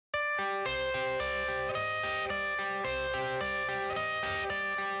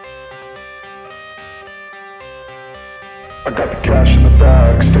I got the cash in the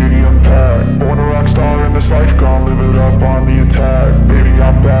bag, stadium packed. Born a rock star in this life, gon' live it up on the attack. Baby,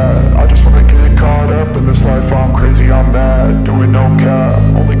 I'm bad, I just wanna get caught up in this life. I'm crazy, I'm mad, doing no cap.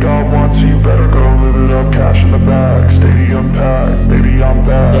 Only God wants, so you better go live it up. Cash in the bag, stadium packed. Baby, I'm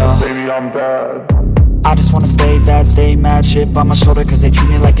bad, yeah. Baby, I'm bad. I just wanna stay bad, stay mad. Chip on my shoulder cause they treat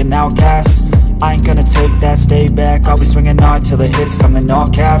me like an outcast. I ain't gonna take that, stay back. I'll be swinging hard till the hits come in all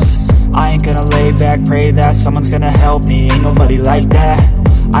caps. I ain't gonna lay back, pray that someone's gonna help me. Ain't nobody like that.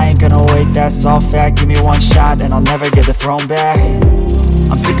 I ain't gonna wait, that's all fact. Give me one shot and I'll never get the throne back.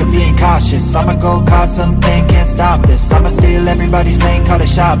 I'm sick of being cautious, I'ma go cause something, can't stop this. I'ma steal everybody's lane, call it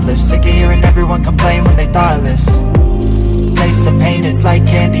shoplift. Sick of hearing everyone complain when they thoughtless. Taste the pain, it's like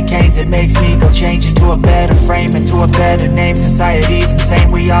candy canes. It makes me go change into a better frame, into a better name. Society's insane,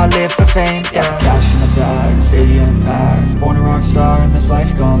 we all live for fame, yeah. Cash in the bag, stadium packed. Born a rock star in this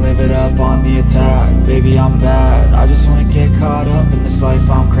life, gon' live it up on the attack. Baby, I'm bad, I just wanna get caught up in this life.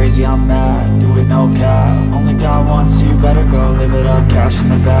 I'm crazy, I'm mad, do it no cap. Only God wants, so you better go live it up. Cash in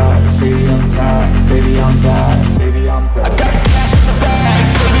the bag, stadium packed. Baby, I'm bad, baby, I'm bad. I got the cash in the bag,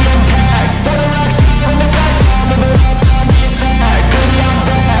 stadium packed. Born a rock star in this life, gon' live it up.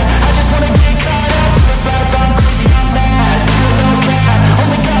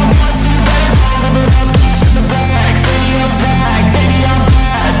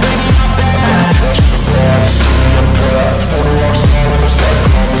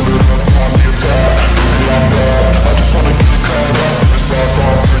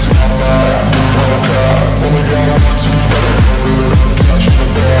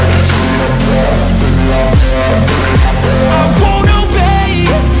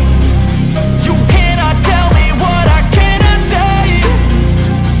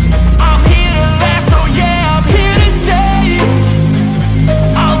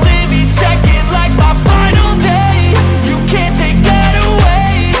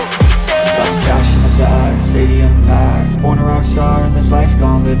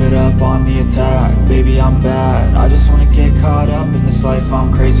 Baby, I'm bad, I just wanna get caught up in this life.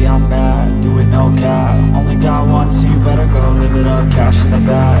 I'm crazy, I'm mad, do it no cap. Only God wants, so you better go live it up. Cash in the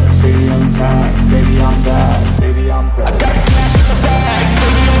bag, stadium packed. Baby, I'm bad, baby, I'm bad. I got the cash in the bag.